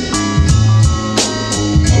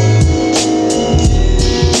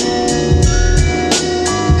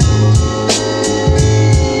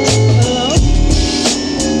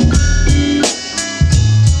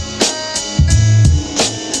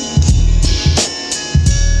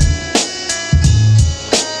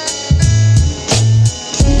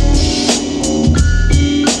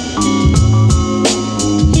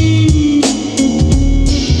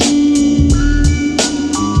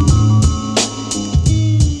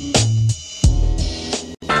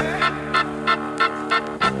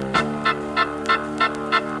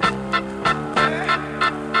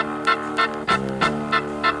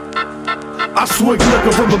 I swig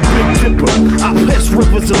liquor from a big dipper. I piss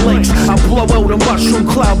rivers and lakes. I blow out a mushroom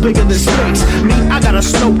cloud bigger than space. Me, I got a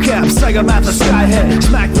snow cap, say I'm at the skyhead.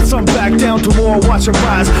 Smack the sun back down tomorrow, watch it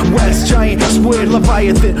rise west. Giant, squid,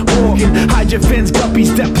 leviathan, walking. Hide your fins,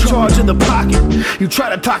 guppies, depth charge in the pocket. You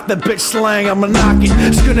try to talk that bitch slang, I'ma knock it.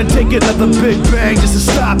 It's gonna take another big bang just to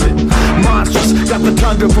stop it. Monstrous, got the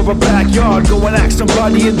thunder from a backyard. Go and ask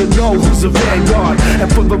somebody in the know who's a vanguard.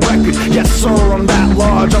 And for the record, yes sir, I'm that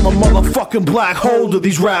large. I'm a motherfucking black hole to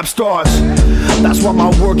these rap stars. That's why my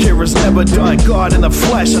work here is never done. God in the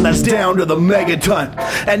flesh, and that's down to the megaton.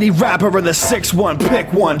 Any rapper in the 6-1,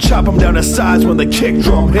 pick one. Chop them down to size when the kick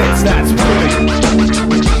drum hits. That's big.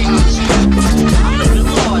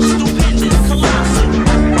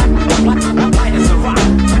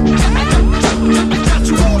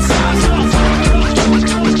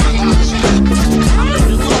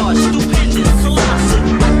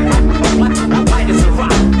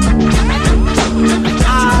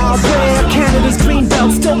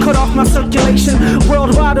 Still cut off my circulation.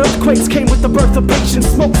 Worldwide earthquakes came with the birth of patience.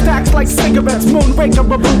 Smoke stacks like cigarettes, moonraker, a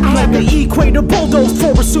bootleg. I had the equator bulldozed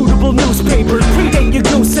for a suitable newspaper. Predate your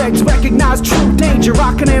goose eggs, recognize true danger.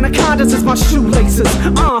 Rockin' anacondas as my shoelaces.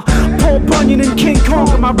 Paul Bunyan and King Kong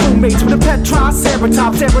are my roommates with a pet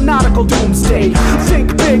triceratops, aeronautical doomsday.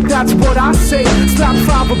 Think big, that's what I say. Slap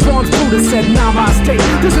 5 of Bronze Buddha said namaste.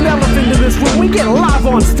 There's an elephant in this room, we get live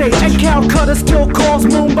on stage. And Calkuta still calls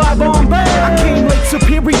Mumbai Bombay. I came late,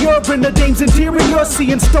 superior in the dame's interior,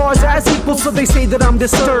 seeing stars as equal, so they say that I'm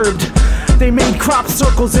disturbed. They made crop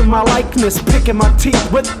circles in my likeness, picking my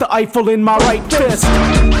teeth with the Eiffel in my right fist.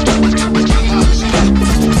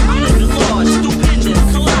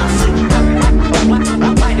 Stupendous, colossal.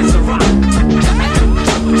 White as a rock.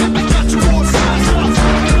 Got you all sides.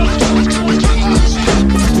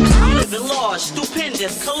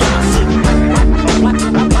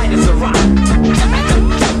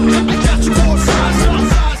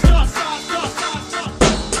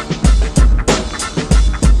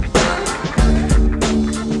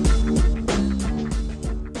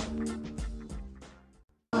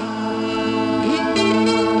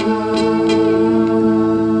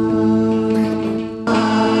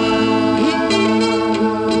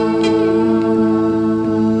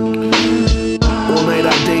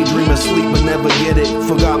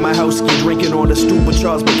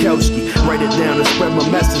 Write it down and spread my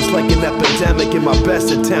message like an epidemic in my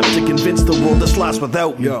best attempt to convince the world that's lost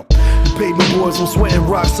without me. The pavement boys, I'm sweating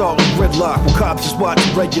rock salt and gridlock, while cops just watch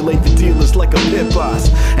and regulate the dealers like a pit boss.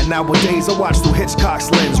 And nowadays I watch through Hitchcock's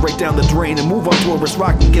lens, right down the drain and move on tourist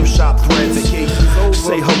rock and give shop threads. Vacation's over.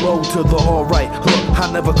 Say hello to the alright. Look,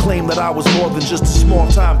 I never claimed that I was more than just a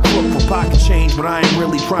small-time crook for pocket change, but I ain't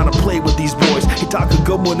really trying to play with these boys. They talk a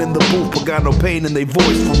good one in the booth, but got no pain in their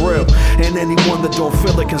voice, for real. And anyone that don't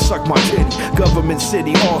feel it can suck my titty. Government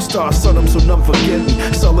city, all-star, son, I'm so none forget me.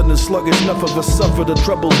 Sullen and sluggish, enough of us suffered a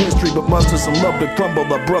troubled history, but muster some love to crumble.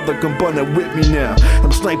 A brother come bun it with me now.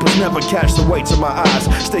 Them snipers never catch the whites of my eyes.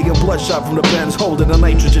 Staying bloodshot from the Benz, holding a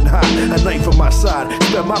nitrogen high. A knife on my side,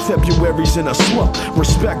 spent my Februaries in a slump.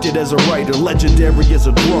 Respected as a writer, legendary as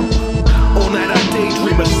a drunk. All night I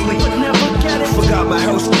daydream of sleep, but never get it. Forgot my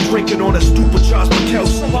house, drinking on a stupid Charles McKell.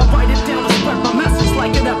 So I write it down to spread my message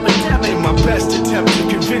like an epidemic. In my best attempt to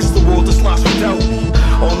convince the world it's lost without me.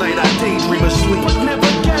 All night I daydream of sleep, but never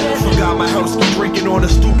get it. Forgot my house, drinking on a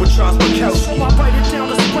stupid Charles McKell. So I write it down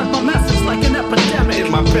to spread my message like an epidemic. In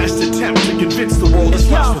my best attempt to convince the world it's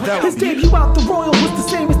lost without me. His debut out the Royal was the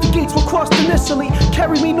same as the gates were crossed initially.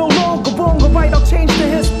 Carry me no longer, wrong or right, I'll change the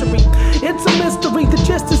history. It's a mystery, the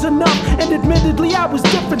gist is enough. And admittedly I was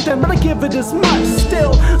different then, but I give it as much.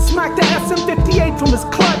 Still, smack the SM58 from his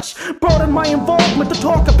clutch. Brought in my involvement to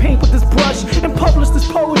talk or paint with this brush. And published this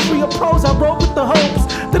poetry or prose I wrote with the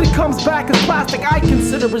hopes that it comes back as plastic I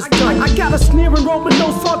consider as done. I got a sneering Roman,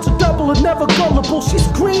 no thoughts are double and never gullible. She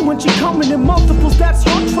scream when she coming in multiples, that's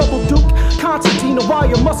your trouble, Duke. Concertina, while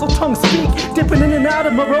your muscle tongue speak, dipping in and out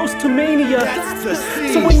of morose to mania.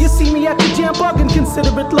 So when you see me at the jam bugging, consider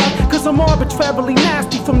it luck, cause I'm arbitrarily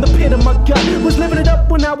nasty from the pit of my gut. Was living it up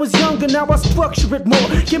when I was younger, now I structure it more.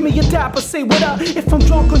 Give me a dap or say what up if I'm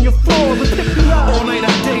drunk on your floor and pick me up. All night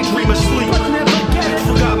I daydream of sleep, but never get it.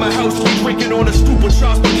 Forgot my house, keep drinking on a stupid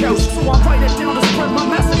Charles McKell. So I write it down to spread my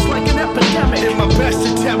message like an epidemic. In my best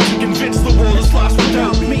attempt to convince the world it's lost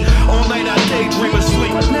without me. All night I daydream of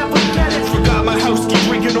sleep, but never get it. Forgot my house, keep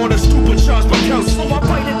drinking on a stupid Charles McKell. So I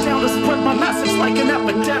write it down to spread my message like an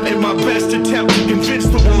epidemic. In my best attempt to convince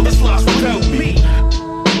the world it's lost without me.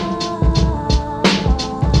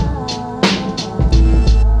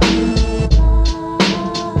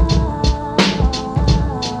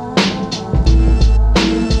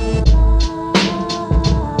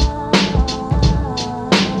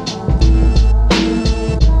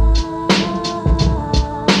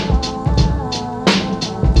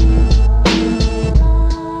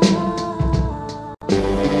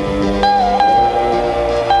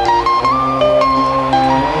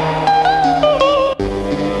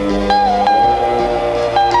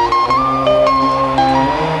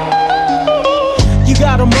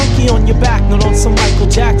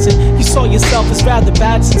 It's rather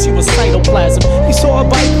bad since you were cytoplasm. You saw a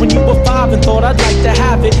bike when you were 5 and thought I'd like to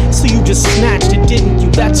have it, so you just snatched it, didn't you?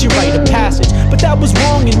 That's your rite of passage. But that was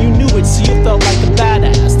wrong and you knew it, so you felt like a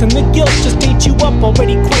badass. And the guilt just ate you up,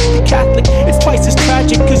 already quit the Catholic. It's twice as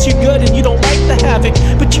tragic cause you're good and you don't like the havoc,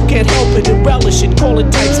 but you can't help it and relish it, call it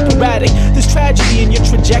type sporadic. There's tragedy in your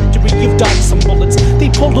trajectory, you've dodged some bullets. They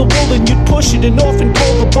pulled a wool and you'd push it and often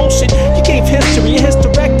call the bullshit. You gave history a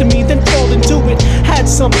hysterectomy, then crawled into it. Had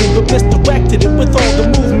something but misdirected it with all the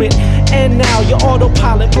movement. And now your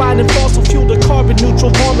autopilot, blind and fossil fuel to carbon neutral,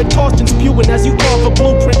 vomit tossed and spewing as you carve a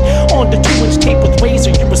blueprint on the 2-inch tape with razor.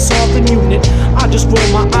 You're a sovereign unit. I just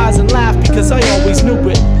roll my eyes and laugh because I always knew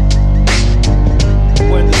it.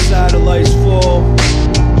 When the satellites fall,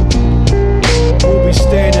 we'll be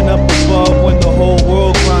standing up above when the whole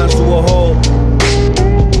world grinds to a halt.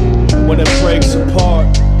 When it breaks apart,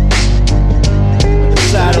 when the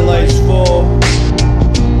satellites fall,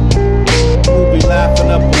 we'll be laughing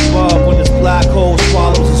up above when this black hole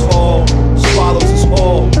swallows us all, swallows us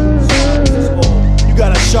all. You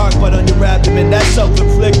got a shark bite on your abdomen, that's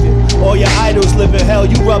self-inflicted. All your idols live in hell,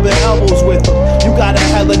 you rubbing elbows with them. You got a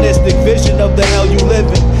Hellenistic vision of the hell you live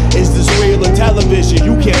in. Is this real or television?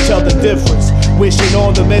 You can't tell the difference. Wishing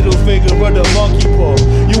on the middle finger or the monkey paw.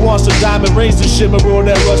 You want some diamond rings to shimmer on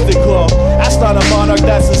that rusted claw. That's not a monarch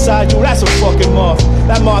that's inside you, that's a fucking moth.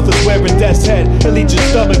 That moth is wearing death's head, it'll eat your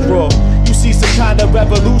stomach raw. You see some kind of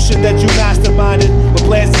revolution that you masterminded, with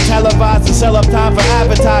plans to televise and sell up time for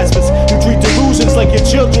advertisements. You treat delusions like your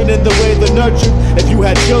children in the way they're nurtured. If you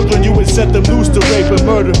had children, you would set them loose to rape and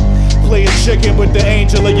murder. Playing chicken with the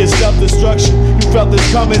angel of your self-destruction. You felt this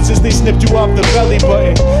coming since they snipped you off the belly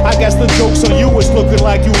button. I guess the joke's on you, it's looking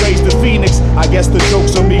like you raised the phoenix. I guess the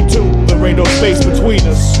joke's on me too, there ain't no space between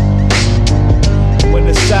us. When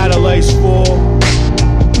the satellites fall,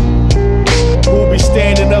 we'll be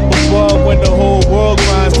standing up above when the whole world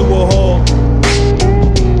grinds to a halt.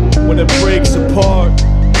 When it breaks apart,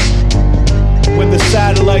 when the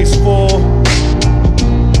satellites fall,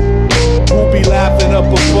 we'll be laughing up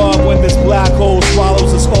above when this black hole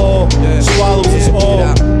swallows us all, swallows us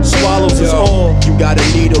all, swallows us all. You got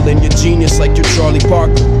a needle in your genius like you're Charlie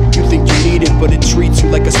Parker. You think you need it, but it treats you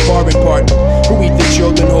like a sparring partner. Who eat the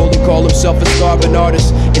children whole and call himself a starving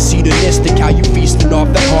artist. It's hedonistic how you feasting off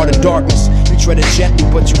that heart of darkness. You tread it gently,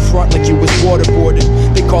 but you front like you was waterboarded.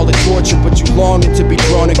 They call it torture, but you longing to be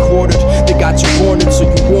drawn and quartered. They got you cornered, so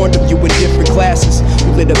you warned them you in different classes.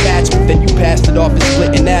 You lit a match, but then you passed it off as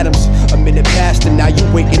splitting atoms. A minute passed and now you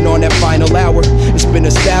waiting on that final hour. It's been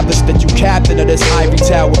established that you captain of this ivory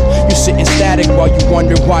tower. You sitting static while you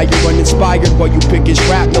wonder why you're uninspired, while you pick his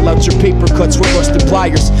shrapnel out your paper cuts with rusted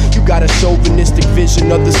pliers. You got a chauvinistic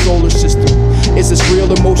vision of the solar system. Is this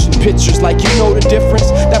real emotion pictures like you know the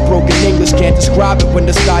difference? That broken English can't describe it when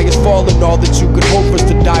the sky is falling. All that you could hope was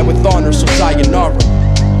to die with honor, so sayonara.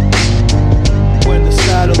 When the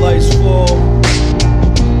satellites fall,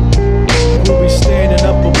 we'll be standing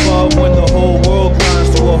up above when the whole world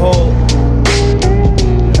grinds to a halt.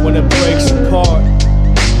 And when it breaks apart,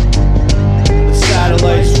 when the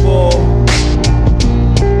satellites fall,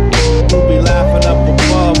 we'll be laughing up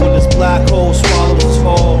above when this black hole swallows us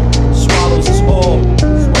all. Swallows us all.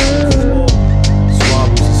 Swallows us all.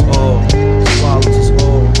 Swallows us all. Swallows us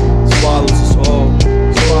all. Swallows us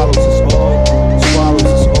all. Swallows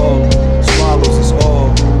us all. Swallows us all.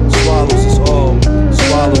 Swallows us all.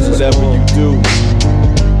 Swallows us all. Whatever you do,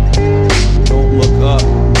 don't look up.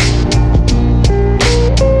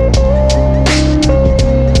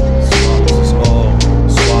 Swallows us all.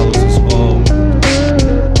 Swallows us all.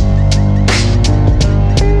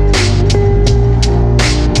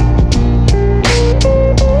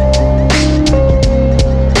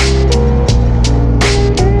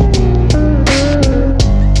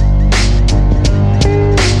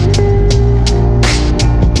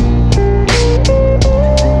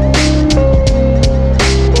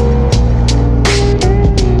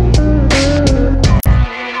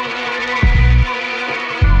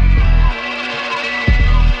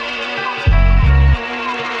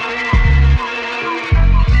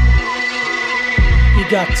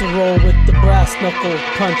 Got to roll with the brass knuckle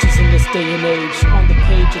punches in this day and age. On the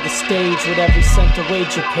page of the stage with every cent a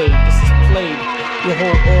wager paid. This is played, your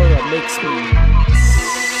whole aura makes me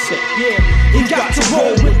sick. Yeah, you got to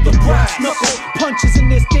roll with the brass knuckle punches in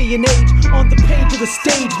this day and age. On the page of the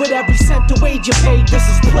stage with every cent a wager paid. This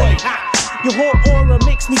is played. Your whole aura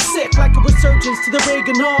makes me sick, like a resurgence to the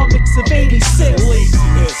Reaganomics of '86.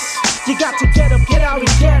 You got to get up, get out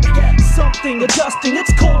and get something adjusting.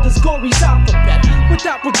 It's cold as Gory's alphabet.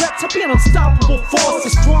 Without regrets, I'll be an unstoppable force. A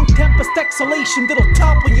strong tempest exhalation that'll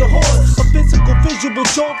topple your horse. A physical visual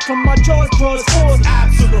jolt from my jaws draws force.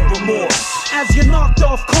 Absolute remorse. As you're knocked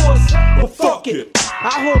off course, well fuck it.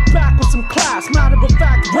 I hold back with some class. Matter of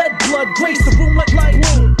fact, red blood grace the room like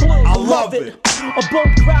lightning. I love it. A bold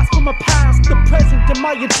grasp from my past, the present, and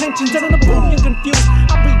my intentions. And in a boom you're confused.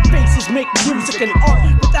 I read faces, make music and art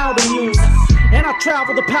without a muse. And I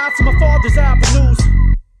travel the paths of my father's avenues.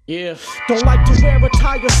 Yeah. Don't like to wear a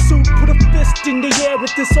tire suit. Put a fist in the air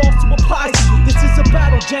if this also applies to you. This is a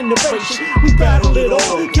battle generation. We battle it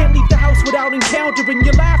all. Can't leave the house without encountering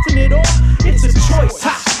you laughing it off. It's a choice.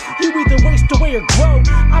 Ha! You either waste away or grow.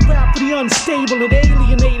 I rap for the unstable and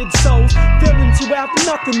alienated souls. Villains who have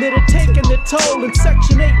nothing that are taking their toll. And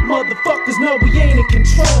Section 8 motherfuckers know we ain't in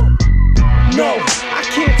control. No, I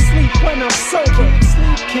can't sleep when I'm sober.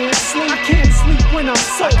 Can't sleep. I can't sleep when I'm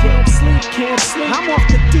sober. Can't sleep. I'm off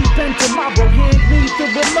the deep end tomorrow. Hand me the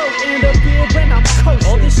remote and a beer when I'm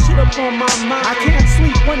coasting. All this shit up on my mind. I can't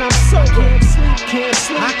sleep when I'm sober. Can't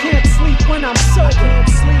sleep. I can't sleep when I'm sober.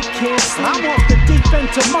 Can't sleep. I'm off the deep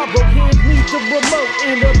end tomorrow. Hand me the remote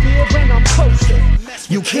and a beer when I'm coasting.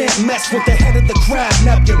 You can't mess with the head of the crab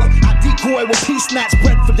nebula. I decoy with peace nuts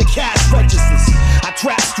bred for the cash registers. I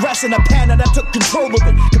trap stress in a pen and I took control of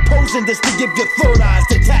it. Composing this to give your third eyes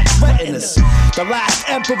detached retinas. The last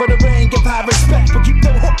emperor of the rain, give high respect. But keep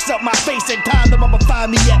no hooks up my face and time them I'ma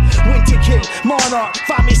find me at. Winter King, Monarch,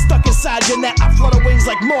 find me stuck inside your net. I flutter wings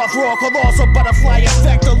like Mothra, call also butterfly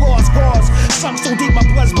effect, the lost cause. Some so deep my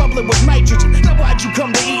blood's bubbling with nitrogen. Now why'd you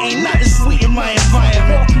come to eat? Ain't nothing sweet in my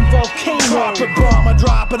environment. Walking volcano. Carpet bomb, I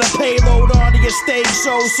dropping a payload onto your stage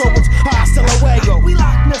show, so it's hostile luego. We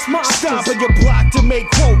Loch Ness monsters. Stomping your block to make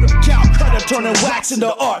quota. Calkuta turning wax into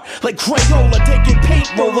art like Crayola, taking paint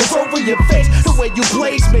rollers over your face. The way you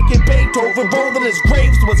blaze, making Beethoven rolling his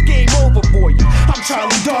graves was game over for you. I'm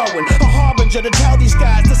Charlie Darwin, a harbinger to tell these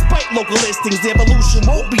guys, despite local listings, the evolution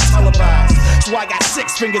won't be televised. So I got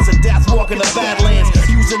 6 fingers of death walking the Badlands,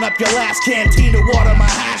 using up your last canteen to water my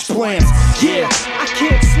hash plants. Yeah, I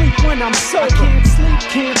can't sleep when I'm sober.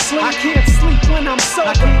 Can't sleep. I can't sleep when I'm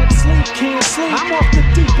sober. Can't sleep. I'm off the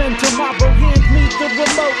deep end tomorrow. Hand me the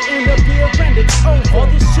remote and a beer and it's over. All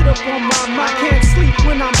this shit up on my mind. I can't sleep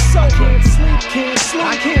when I'm sober. Can't sleep.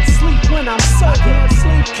 I can't sleep.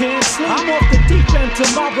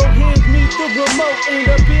 Tomorrow hand me the remote and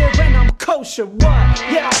a beer and I'm kosher. What?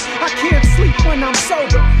 Yeah, I can't sleep when I'm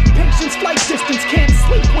sober. Patience, flight distance, can't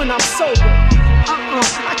sleep when I'm sober.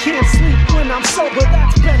 I can't sleep when I'm sober.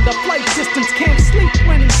 That's been the flight distance, can't sleep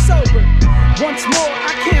when he's sober. Once more,